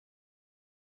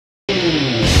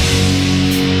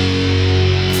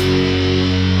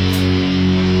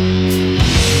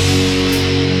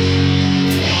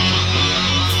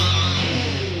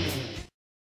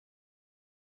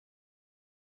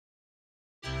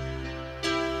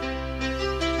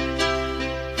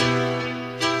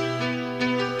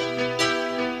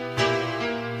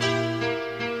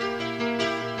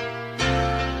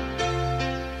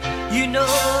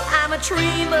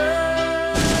dreamer.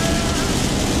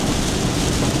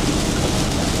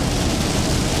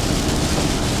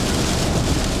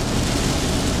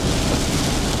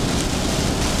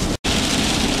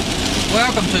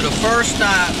 Welcome to the first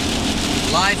night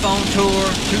Life on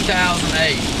Tour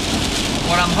 2008.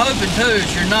 What I'm hoping too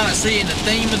is you're not seeing the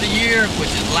theme of the year,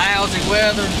 which is lousy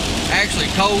weather, actually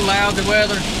cold lousy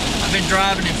weather. I've been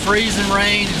driving in freezing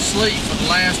rain and sleet for the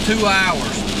last 2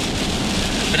 hours.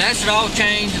 But that should all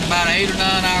change in about 8 or 9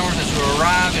 hours as we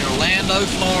arrive in Orlando,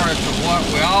 Florida to what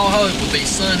we all hope will be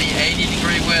sunny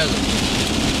 80-degree weather.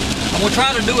 I'm going to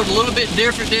try to do it a little bit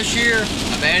different this year.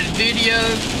 I've added video.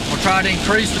 I'm going to try to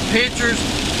increase the pictures,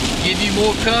 give you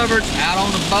more coverage out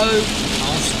on the boat,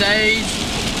 on stage,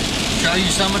 show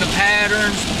you some of the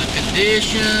patterns, the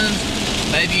conditions,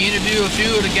 maybe interview a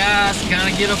few of the guys to kind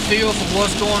of get a feel for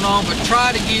what's going on, but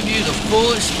try to give you the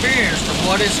full experience of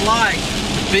what it's like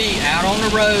to be out on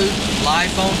the road,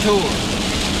 life on tour.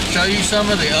 Show you some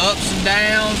of the ups and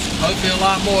downs, hopefully a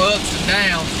lot more ups and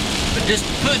downs, but just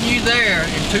putting you there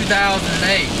in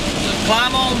 2008. So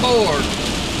climb on board,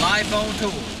 life on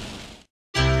tour.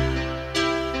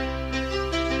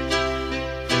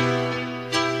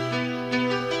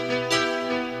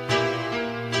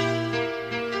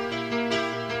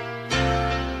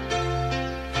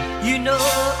 You know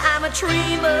I'm a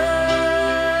dreamer,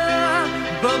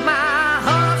 but my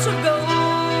heart's of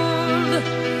gold.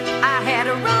 I had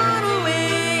to run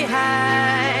away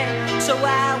high, so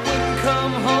I wouldn't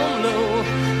come home low.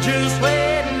 Just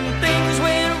when things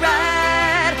went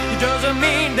right, it doesn't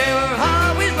mean they were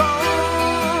always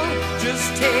wrong.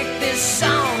 Just take this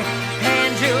song,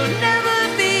 and you'll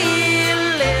never be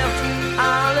left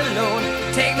all alone.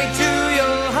 Take me to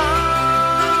your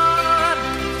heart,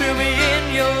 fill me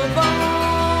in your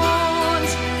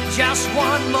bones. Just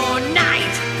one more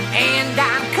night, and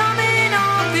I'm coming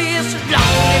on this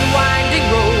long and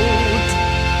winding road.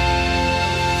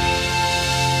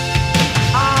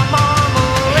 I'm on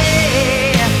my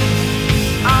way,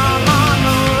 I'm on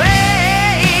my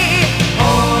way,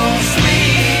 home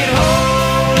sweet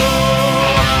home.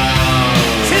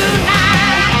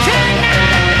 Tonight,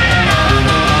 tonight, I'm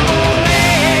on my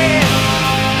way,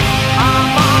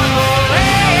 I'm on my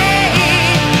way,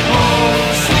 home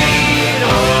sweet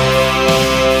home.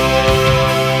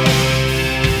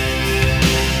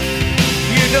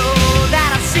 You know that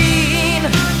I've seen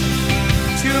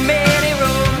too many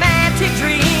romantic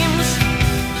dreams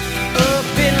up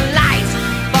in lights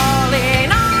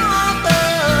falling off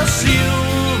the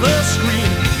silver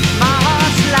screen. My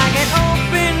heart's like an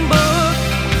open book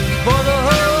for the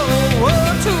whole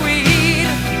world to read.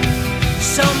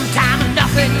 Sometimes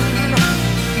nothing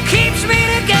keeps me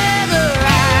together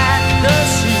at the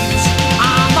seams.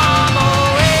 I'm on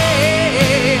my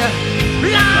way,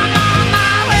 I'm on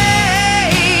my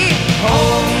way,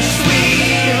 home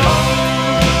sweet home.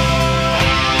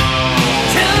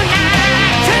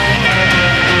 Tonight,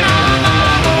 tonight, I'm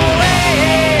on my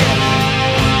way,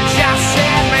 just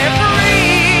set me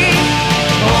free,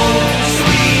 home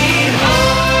sweet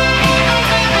home.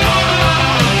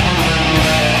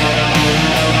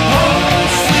 Home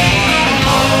sweet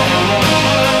home.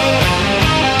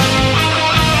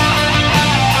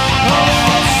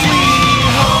 Home sweet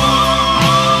home.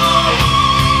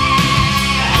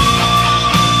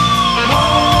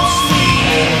 Home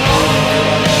sweet home.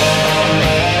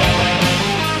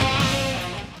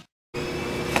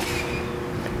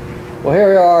 Well, here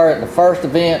we are at the first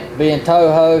event, being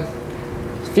Toho. A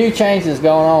few changes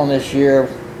going on this year.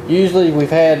 Usually we've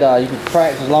had, you can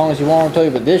practice as long as you want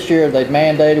to, but this year they've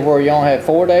mandated where you only have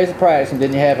 4 days of practice and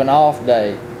then you have an off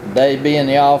day. Day being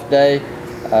the off day.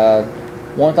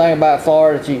 One thing about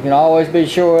Florida that you can always be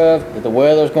sure of, that the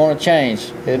weather's going to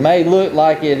change. It may look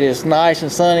like it is nice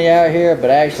and sunny out here, but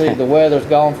actually the weather's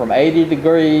gone from 80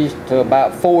 degrees to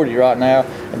about 40 right now,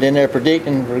 and then they're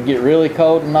predicting to get really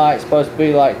cold tonight. It's supposed to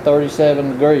be like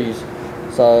 37 degrees.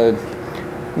 So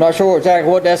I'm not sure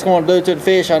exactly what that's going to do to the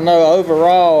fish. I know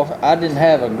overall I didn't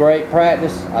have a great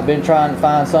practice. I've been trying to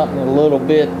find something a little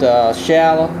bit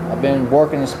shallow. I've been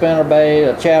working a spinnerbait,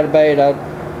 a chatterbait.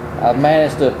 I've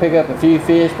managed to pick up a few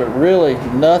fish, but really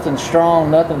nothing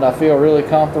strong, nothing that I feel really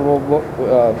comfortable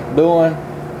doing.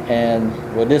 And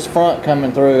with this front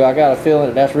coming through, I got a feeling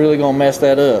that that's really going to mess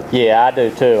that up. Yeah, I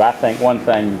do too. I think one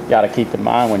thing you got to keep in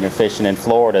mind when you're fishing in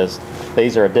Florida is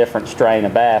these are a different strain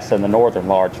of bass than the northern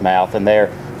largemouth, and they're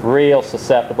real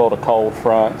susceptible to cold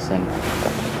fronts and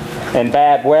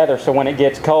bad weather. So when it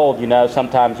gets cold, you know,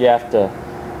 sometimes you have to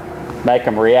make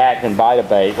them react and bite a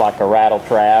bait like a rattle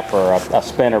trap or a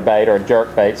spinner bait or a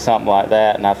jerk bait, something like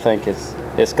that. And I think it's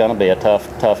it's going to be a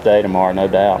tough day tomorrow, no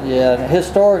doubt. Yeah,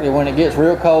 historically, when it gets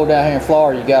real cold down here in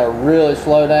Florida, you got to really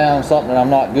slow down, something I'm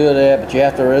not good at, but you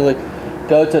have to really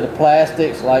go to the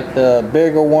plastics, like the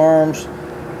bigger worms.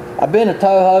 I've been to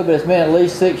Toho, but it's been at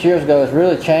least 6 years ago. It's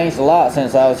really changed a lot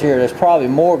since I was here. There's probably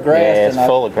more grass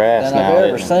full of grass than now, I've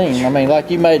ever seen. I mean,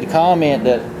 like you made the comment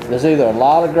that there's either a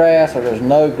lot of grass or there's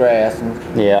no grass.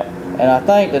 And I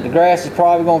think that the grass is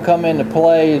probably going to come into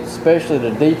play, especially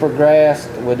the deeper grass.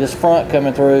 With this front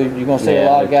coming through, you're going to see a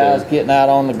lot of guys getting out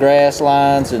on the grass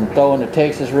lines and throwing the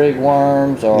Texas rig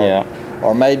worms,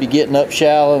 or maybe getting up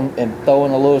shallow and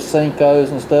throwing the little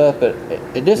Sinkos and stuff. But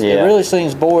it really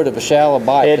seems void of a shallow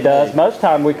bite. It does. Most of the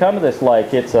time we come to this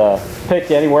lake, it's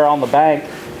pick anywhere on the bank,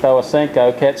 throw a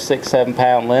Sinko, catch 6-7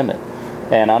 pound limit.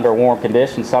 And under warm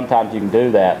conditions, sometimes you can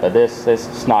do that, but this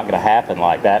is not going to happen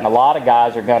like that. And a lot of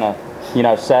guys are going to, you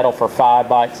know, settle for 5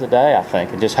 bites a day, I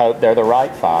think, and just hope they're the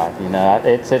right 5. You know,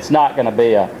 it's not going to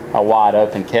be a wide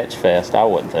open catch fest, I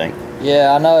wouldn't think.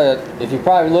 Yeah, I know. If you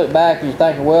probably look back, you're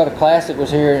thinking, well, the Classic was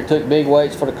here and it took big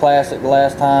weights for the Classic the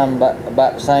last time,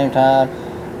 about the same time.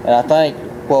 And I think,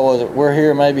 what was it? We're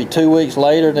here maybe 2 weeks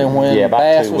later than when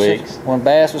about 2 weeks. When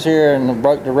Bass was here and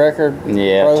broke the record.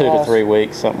 Yeah, 2 to 3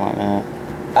 weeks, something like that.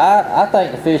 I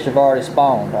think the fish have already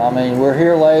spawned. I mean, we're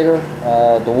here later.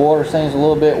 The water seems a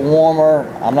little bit warmer.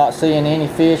 I'm not seeing any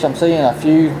fish. I'm seeing a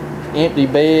few empty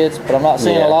beds, but I'm not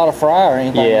seeing a lot of fry or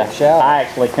anything. I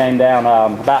actually came down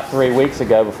about 3 weeks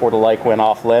ago before the lake went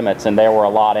off limits, and there were a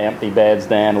lot of empty beds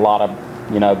then, a lot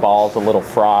of, you know, balls of little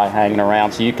fry hanging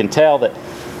around. So you can tell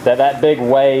that big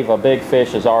wave of big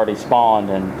fish has already spawned,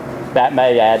 and that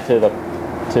may add to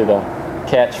the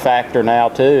catch factor now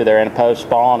too. They're in a post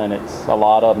spawn, and it's a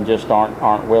lot of them just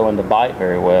aren't willing to bite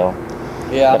very well.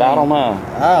 Yeah, but I don't know.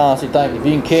 I honestly think if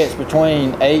you can catch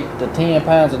between 8 to 10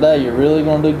 pounds a day, you're really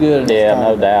going to do good in this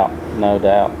tournament. No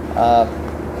doubt.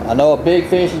 I know a big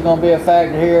fish is going to be a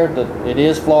factor here. It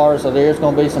is Florida, so there's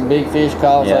going to be some big fish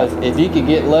caught. Yeah. So if you could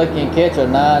get lucky and catch a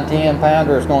 9-10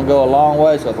 pounder, it's going to go a long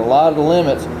way, because a lot of the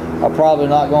limits are probably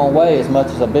not going to weigh as much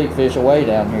as a big fish will weigh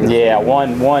down here. Yeah,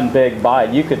 one big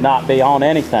bite. You could not be on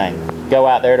anything. Go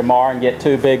out there tomorrow and get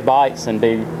 2 big bites and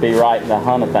be right in the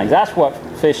hunt of things. That's what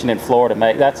fishing in Florida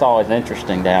that's always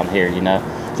interesting down here, you know.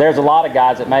 There's a lot of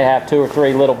guys that may have 2 or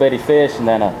 3 little bitty fish and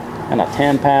then a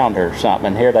 10 pounder or something,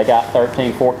 and here they got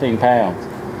 13, 14 pounds.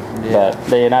 Yeah.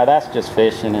 But you know, that's just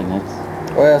fishing, and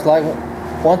it's like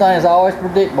one thing is always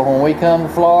predictable. When we come to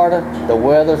Florida, the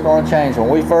weather's going to change. When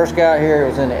we first got here, it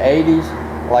was in the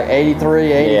 80s, like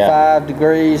 83, 85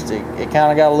 degrees. It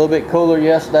kind of got a little bit cooler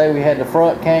yesterday. We had the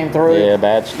front came through. Yeah,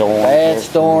 bad storms. Bad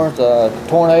storms.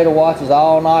 Tornado watches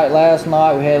all night last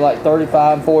night. We had like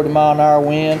 35 and 40 mile an hour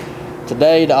wind.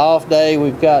 Today, the off day,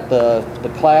 we've got the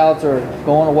clouds are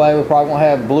going away. We're probably going to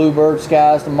have bluebird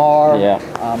skies tomorrow. Yeah.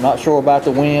 I'm not sure about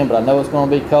the wind, but I know it's going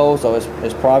to be cold, so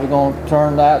it's probably going to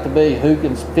turn out to be who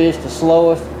can fish the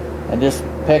slowest and just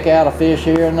pick out a fish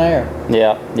here and there.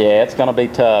 Yeah, it's going to be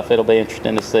tough. It'll be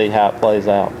interesting to see how it plays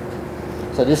out.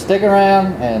 So just stick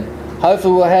around, and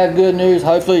hopefully we'll have good news.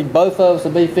 Hopefully both of us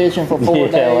will be fishing for 4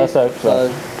 days. Yeah, let's hope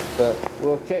so. But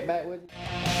we'll check back with you.